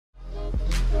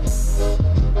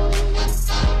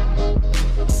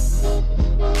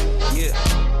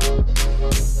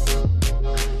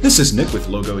This is Nick with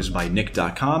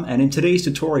logosbynick.com, and in today's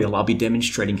tutorial I'll be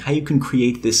demonstrating how you can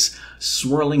create this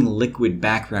swirling liquid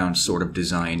background sort of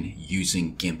design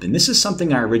using GIMP. And this is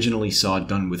something I originally saw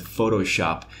done with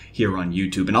Photoshop here on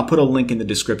YouTube, and I'll put a link in the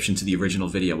description to the original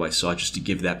video I saw just to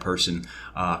give that person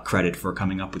credit for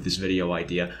coming up with this video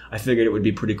idea. I figured it would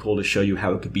be pretty cool to show you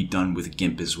how it could be done with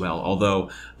GIMP as well, although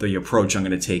the approach I'm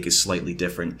going to take is slightly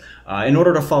different. In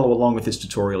order to follow along with this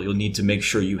tutorial, you'll need to make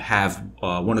sure you have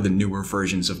one of the newer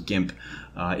versions of GIMP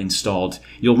installed.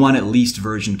 You'll want at least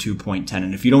version 2.10,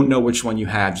 and if you don't know which one you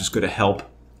have, just go to Help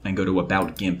and go to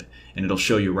About GIMP, and it'll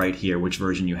show you right here which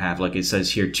version you have. Like it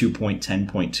says here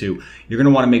 2.10.2. You're going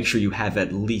to want to make sure you have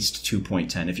at least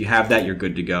 2.10. If you have that, you're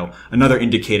good to go. Another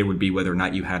indicator would be whether or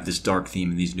not you have this dark theme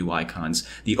and these new icons.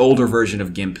 The older version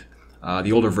of GIMP,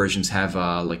 the older versions have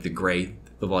like the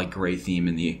light gray theme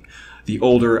and the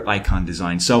older icon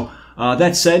design. So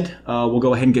that said, we'll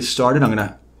go ahead and get started. I'm going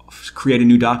to create a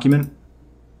new document.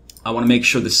 I want to make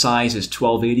sure the size is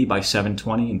 1280 by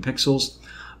 720 in pixels.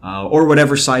 Or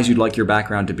whatever size you'd like your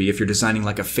background to be. If you're designing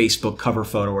like a Facebook cover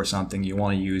photo or something, you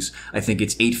want to use, I think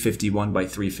it's 851 by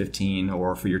 315,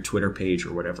 or for your Twitter page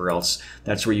or whatever else,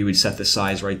 that's where you would set the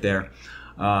size right there.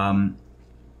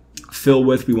 Fill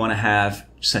width we want to have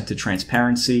set to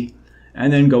transparency,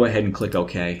 and then go ahead and click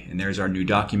OK. And there's our new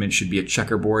document. Should be a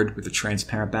checkerboard with a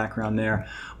transparent background there.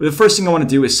 Well, the first thing I want to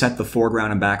do is set the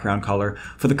foreground and background color.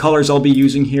 For the colors I'll be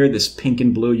using here, this pink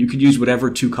and blue, you could use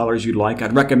whatever two colors you'd like.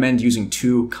 I'd recommend using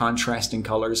two contrasting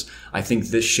colors. I think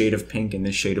this shade of pink and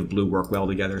this shade of blue work well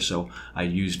together, so I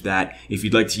used that. If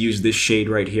you'd like to use this shade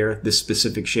right here, this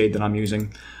specific shade that I'm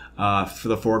using, for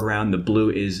the foreground, the blue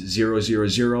is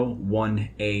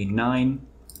 0001A9.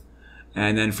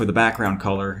 And then for the background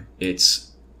color,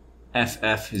 it's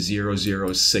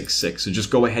FF0066. So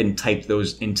just go ahead and type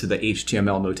those into the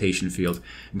HTML notation field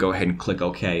and go ahead and click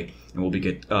OK, and we'll be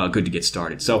good to get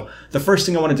started. So the first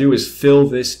thing I want to do is fill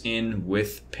this in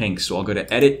with pink. So I'll go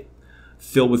to Edit,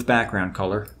 Fill with Background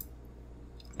Color.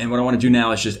 And what I want to do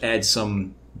now is just add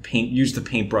some paint, use the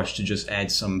paintbrush to just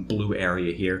add some blue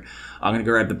area here. I'm going to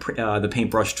grab the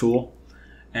paintbrush tool.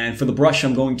 And for the brush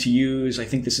I'm going to use, I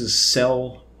think this is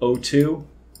Cell 02,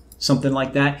 something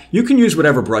like that. You can use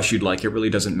whatever brush you'd like. It really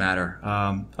doesn't matter.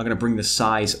 I'm going to bring the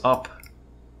size up,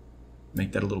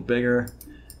 make that a little bigger,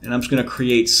 and I'm just going to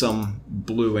create some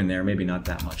blue in there. Maybe not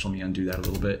that much. Let me undo that a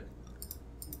little bit.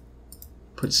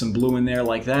 Put some blue in there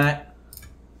like that.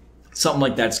 Something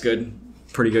like that's good.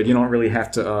 Pretty good. You don't really have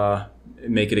to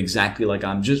make it exactly like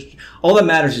I'm just... All that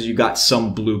matters is you got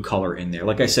some blue color in there.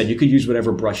 Like I said, you could use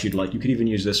whatever brush you'd like. You could even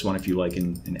use this one if you like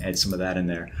and add some of that in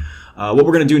there. What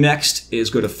we're going to do next is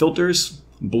go to Filters,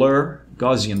 Blur,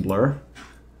 Gaussian Blur.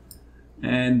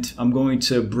 And I'm going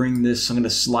to bring this, I'm going to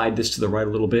slide this to the right a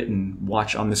little bit and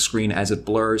watch on the screen as it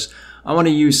blurs. I want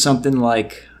to use something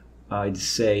like, I'd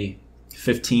say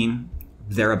 15,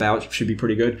 thereabouts, should be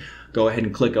pretty good. Go ahead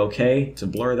and click OK to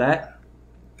blur that.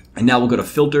 And now we'll go to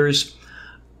Filters,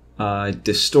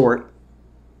 Distort,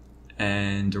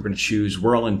 and we're going to choose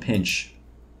Whirl and Pinch.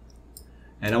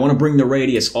 And I want to bring the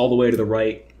radius all the way to the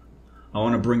right. I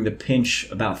want to bring the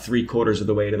pinch about 3/4 of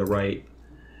the way to the right.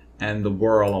 And the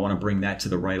whirl, I want to bring that to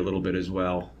the right a little bit as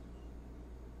well.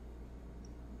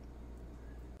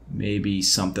 Maybe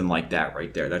something like that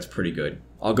right there. That's pretty good.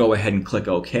 I'll go ahead and click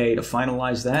OK to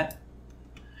finalize that.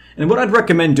 And what I'd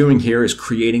recommend doing here is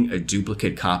creating a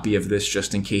duplicate copy of this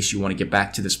just in case you want to get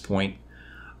back to this point.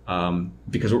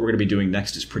 Because what we're going to be doing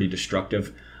next is pretty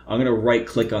destructive. I'm going to right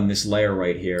click on this layer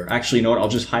right here. Actually, you know what? I'll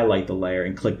just highlight the layer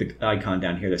and click the icon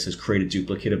down here that says create a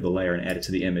duplicate of the layer and add it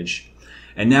to the image.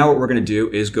 And now what we're going to do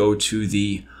is go to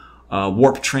the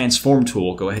Warp Transform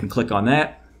tool. Go ahead and click on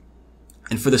that.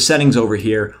 And for the settings over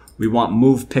here, we want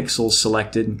Move Pixels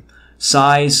selected.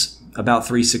 Size, about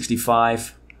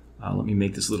 365. Let me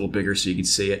make this a little bigger so you can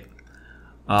see it.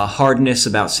 Hardness,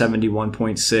 about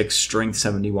 71.6. Strength,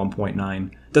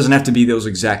 71.9. Doesn't have to be those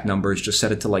exact numbers. Just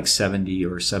set it to like 70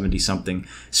 or 70 something.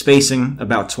 Spacing,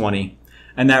 about 20.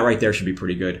 And that right there should be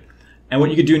pretty good. And what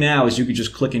you could do now is you could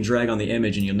just click and drag on the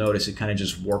image and you'll notice it kind of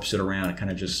just warps it around. It kind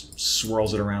of just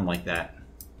swirls it around like that.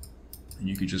 And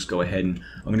you could just go ahead and,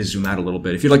 I'm going to zoom out a little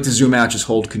bit. If you'd like to zoom out, just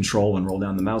hold Control and roll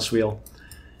down the mouse wheel.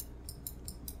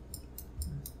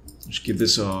 Just give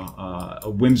this a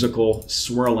whimsical,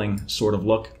 swirling sort of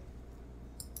look.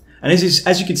 And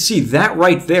as you can see, that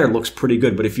right there looks pretty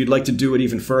good. But if you'd like to do it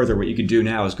even further, what you could do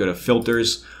now is go to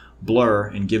Filters, Blur,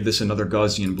 and give this another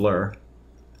Gaussian blur.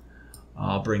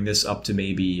 I'll bring this up to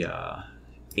maybe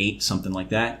 8, something like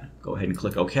that. Go ahead and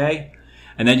click OK.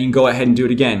 And then you can go ahead and do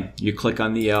it again. You click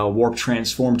on the Warp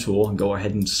Transform tool and go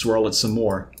ahead and swirl it some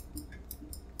more.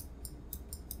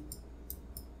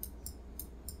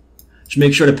 Just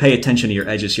make sure to pay attention to your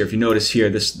edges here. If you notice here,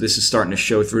 this is starting to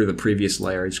show through the previous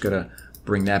layer. You just gotta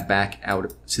bring that back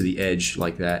out to the edge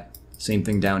like that. Same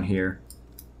thing down here.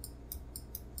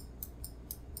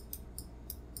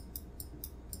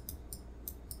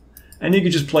 And you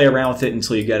can just play around with it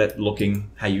until you get it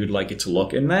looking how you'd like it to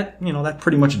look. And that, you know, that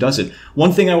pretty much does it.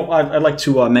 One thing I'd like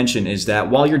to mention is that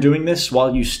while you're doing this,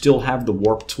 while you still have the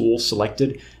warp tool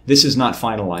selected, this is not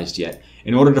finalized yet.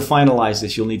 In order to finalize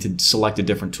this, you'll need to select a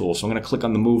different tool. So I'm going to click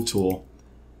on the Move tool,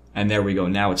 and there we go.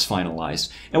 Now it's finalized.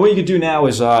 And what you can do now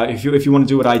is, if you want to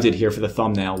do what I did here for the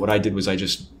thumbnail, what I did was I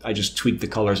just tweaked the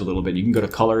colors a little bit. You can go to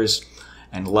Colors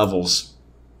and Levels,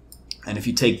 and if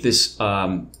you take this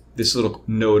this little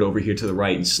node over here to the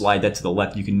right and slide that to the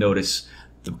left, you can notice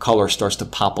the color starts to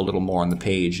pop a little more on the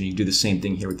page. And you do the same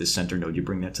thing here with the center node. You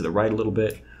bring that to the right a little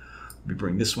bit. We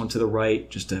bring this one to the right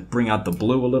just to bring out the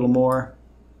blue a little more.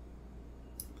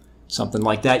 Something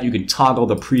like that. You can toggle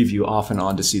the preview off and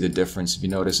on to see the difference. If you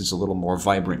notice, it's a little more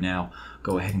vibrant now.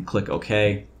 Go ahead and click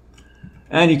OK.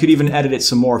 And you could even edit it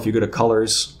some more if you go to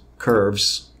Colors,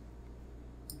 Curves.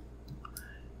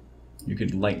 You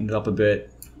could lighten it up a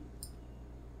bit.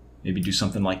 Maybe do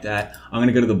something like that. I'm going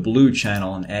to go to the blue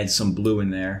channel and add some blue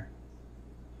in there.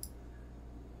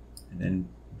 And then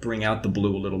bring out the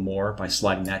blue a little more by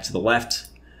sliding that to the left.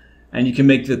 And you can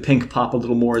make the pink pop a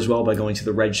little more as well by going to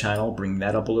the red channel, bring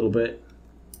that up a little bit.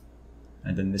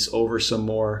 And then this over some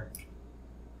more.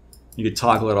 You could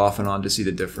toggle it off and on to see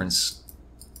the difference.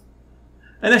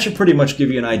 And that should pretty much give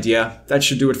you an idea. That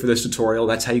should do it for this tutorial.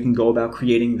 That's how you can go about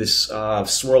creating this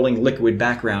swirling liquid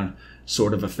background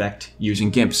sort of effect using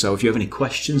GIMP. So if you have any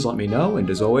questions, let me know. And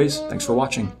as always, thanks for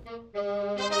watching.